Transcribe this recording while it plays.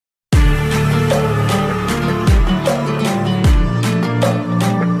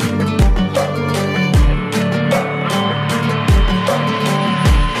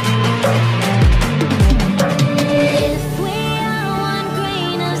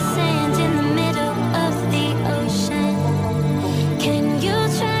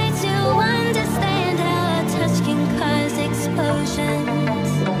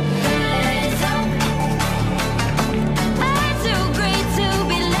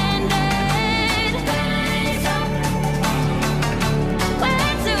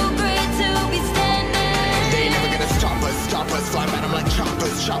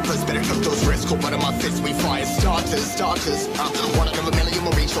starters. One out of a million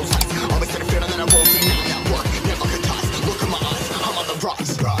will reach those heights. Always had a feeling that I won't deny that work. Never could toss. Look in my eyes, I'm on the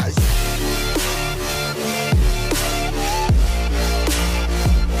rise.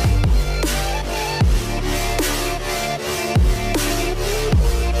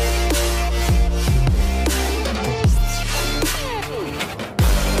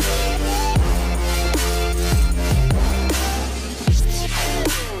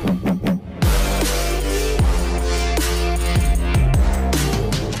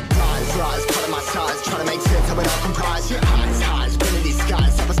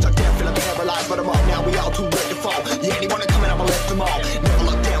 But I'm up now, we all too late to fall. Yeah, anyone coming, I'ma lift them all. Never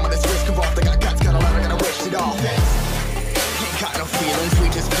look down when it's risk involved. I got guts, got a lot, I gotta wish it all. Ain't got no feelings, we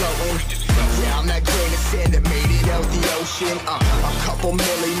just floating. Yeah, I'm that grain of sand that made it out the ocean. A couple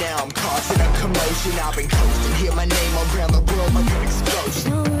milli now, I'm causing a commotion. I've been coasting, hear my name around the world like an explosion.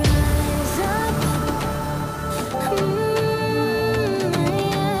 So rise up.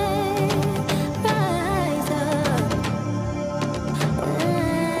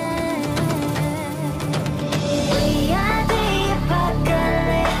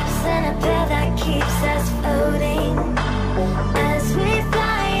 Keeps us floating as we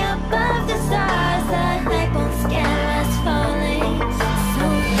fly above the stars. The night won't scare us falling. So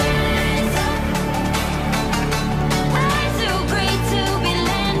rise up. I'm too great to be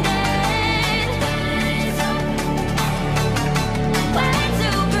landed. Rise up. We're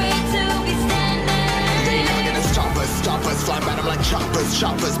too great to be standing. They never gonna stop us, flying by them like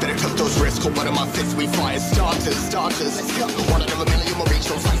choppers. Better took those risks, hold one of my fists, we fire starters. Let's go. One out of a million will reach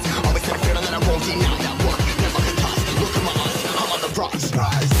those heights. Always had a feeling that I won't deny that work. Never could toss. Look in my eyes, I'm on the rise.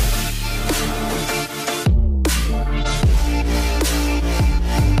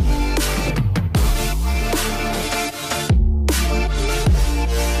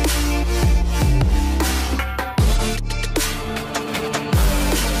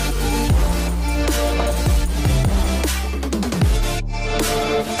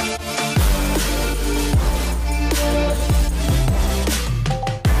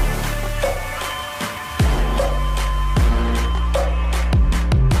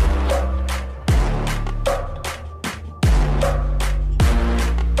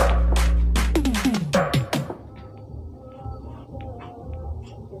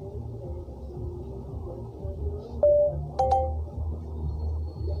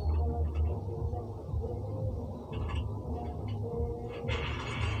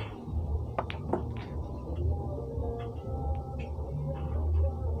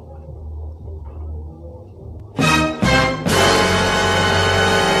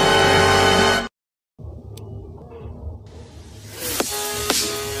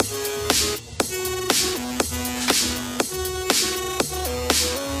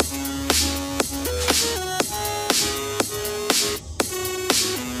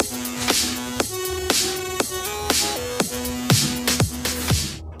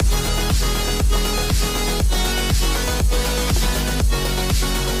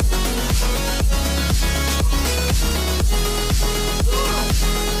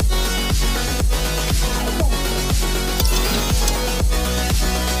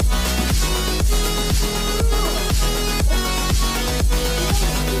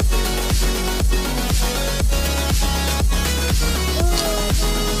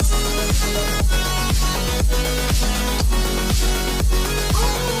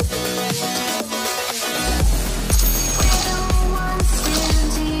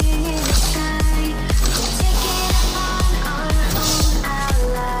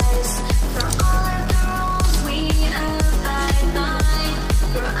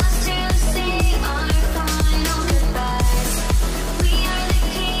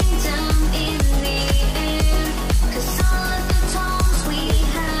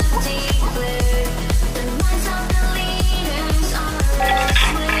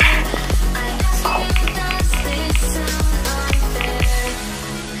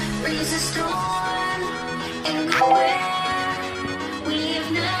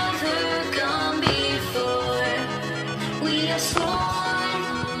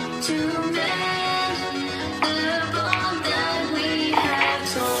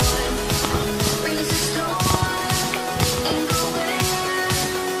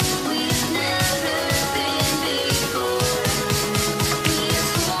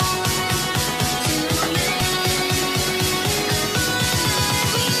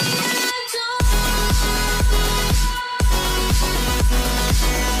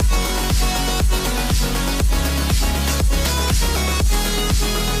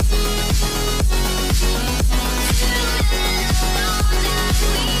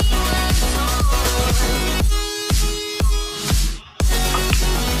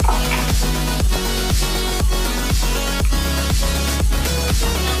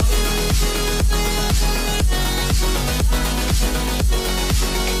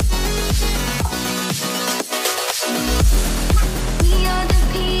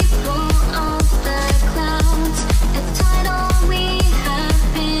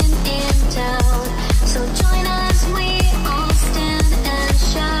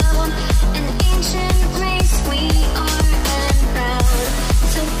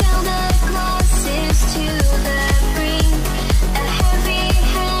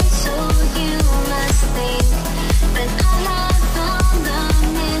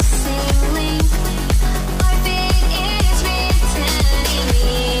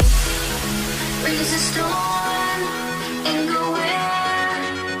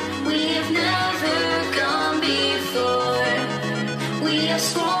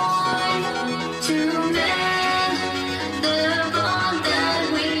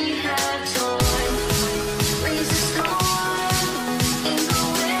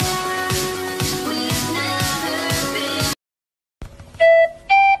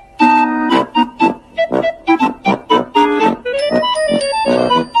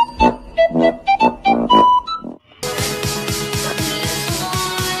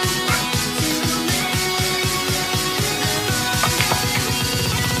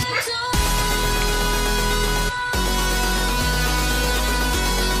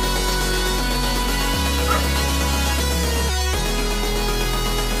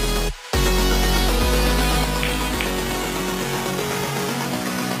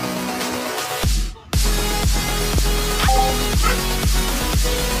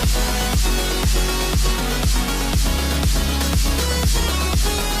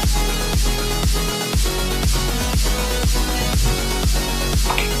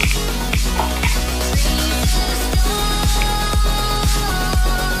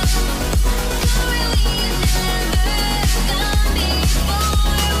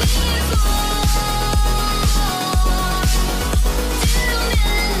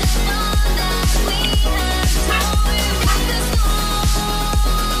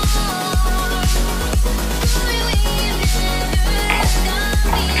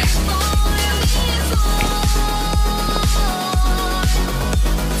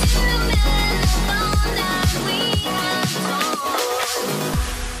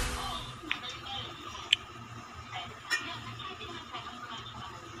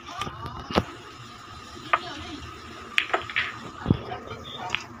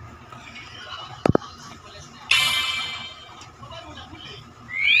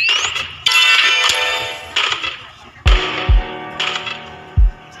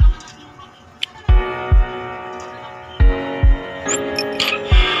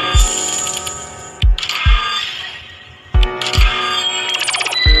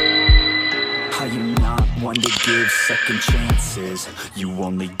 one to give second chances. You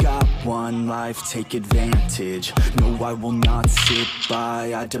only got one life, take advantage. No, I will not sit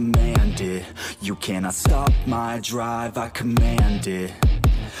by, I demand it. You cannot stop my drive, I command it.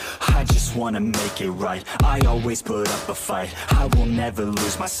 I just wanna make it right, I always put up a fight. I will never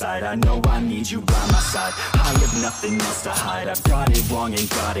lose my sight, I know I need you by my side. I have nothing else to hide, I've got it wrong and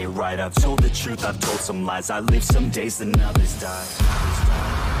got it right. I've told the truth, I've told some lies. I live some days and others die.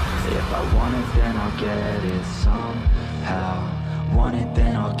 If I want it, then I'll get it somehow. Want it,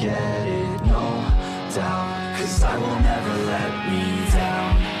 then I'll get it, no doubt. Cause I will never let me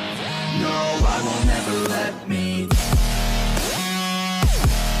down. No, I will never let me down.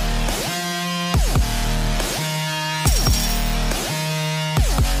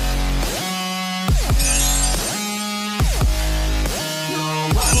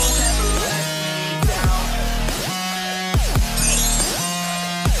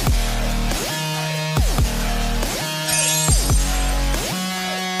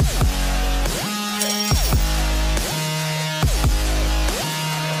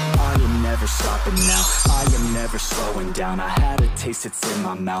 Stopping now, I am never slowing down. I had a taste, it's in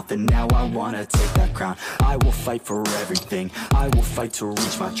my mouth, and now I wanna take that crown. I will fight for everything, I will fight to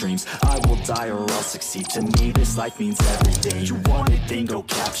reach my dreams. I will die or I'll succeed, to me this life means everything. You want it, then go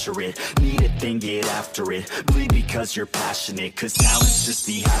capture it. Need it, then get after it. Bleed because you're passionate, cause talent's just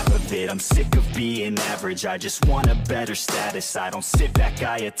the half of it. I'm sick of being average, I just want a better status. I don't sit back,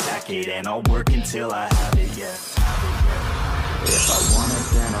 I attack it, and I'll work until I have it, yeah. If I want it,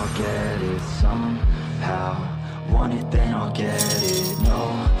 then I'll get it somehow. Want it, then I'll get it,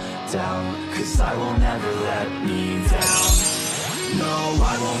 no doubt. Cause I will never let me down. No,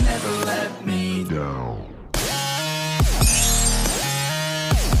 I will never let me down.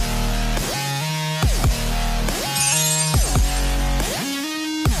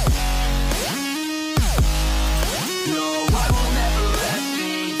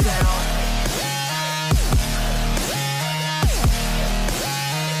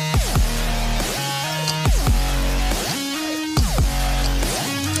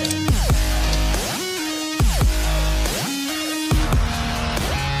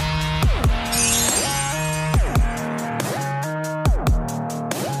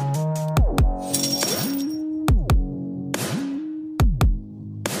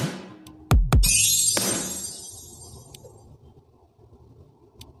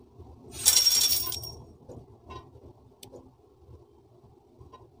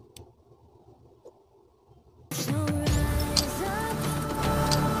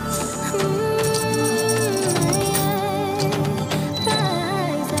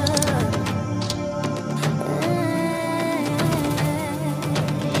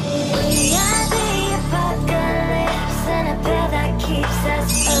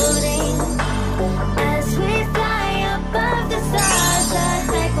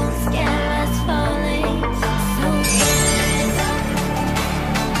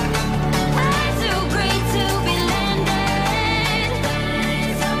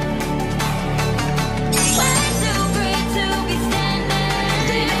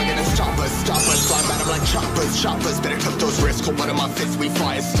 Choppers, better cut those wrists. Cold blood in my fists, we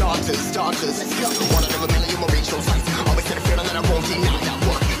fire starters. Let's go. One out of a million will reach those heights. Always had a feeling that I won't deny that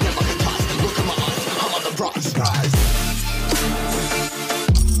work. Never been tossed. Look at my eyes, I'm on the rocks, guys.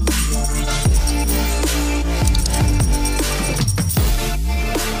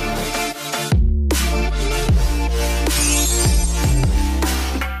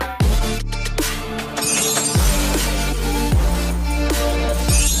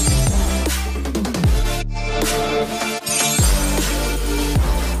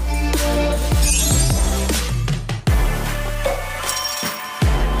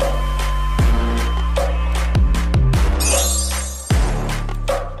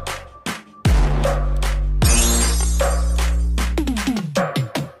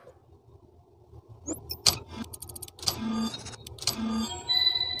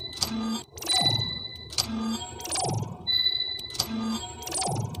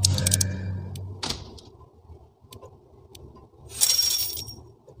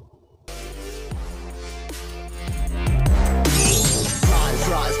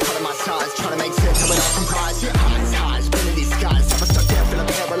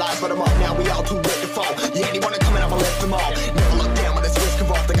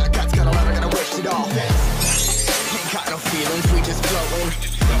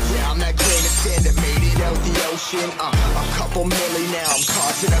 A couple milli now, I'm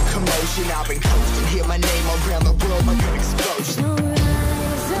causing a commotion. I've been coasting, hear my name around the world like an explosion.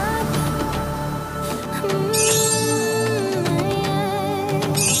 Rise up.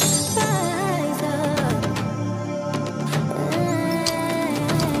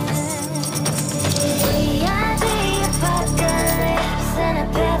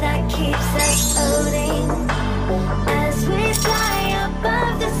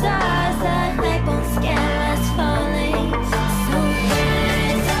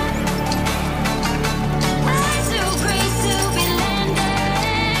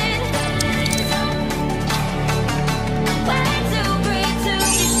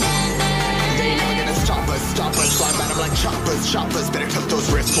 shoppers, better took those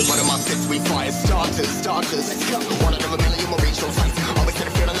risks. For one of my fists, we fire starters. Let's go. One out of a million will reach those heights. Always get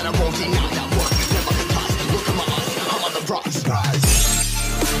a feeling that I won't deny that work. Never can pass. Look at my eyes, I'm on the rocks.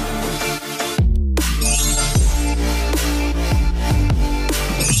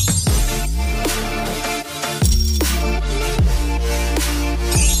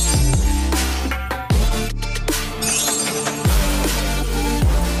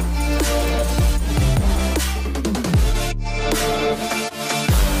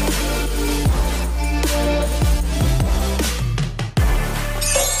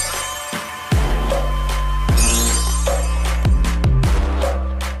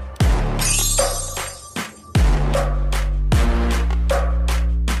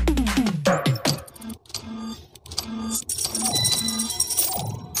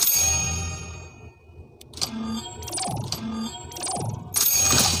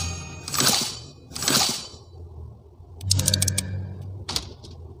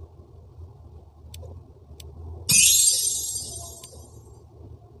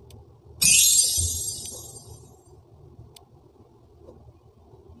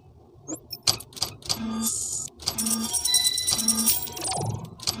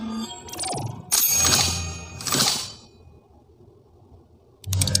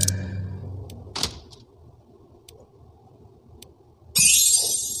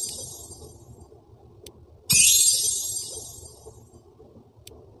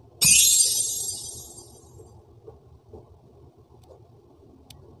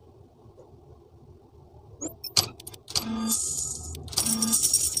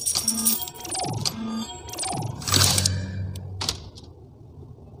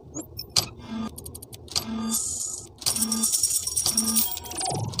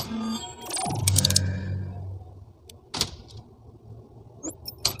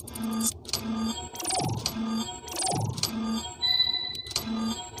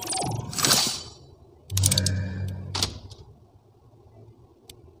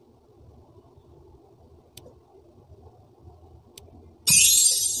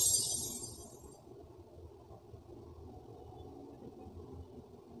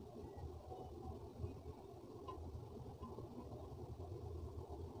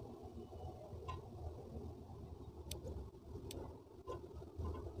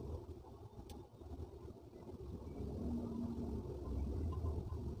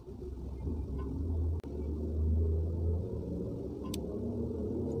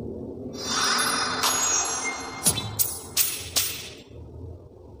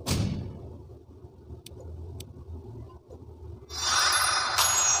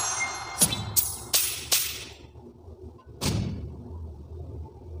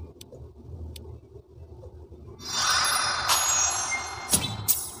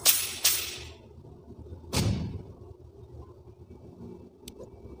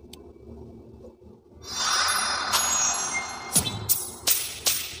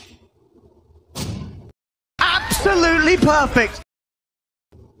 Absolutely perfect.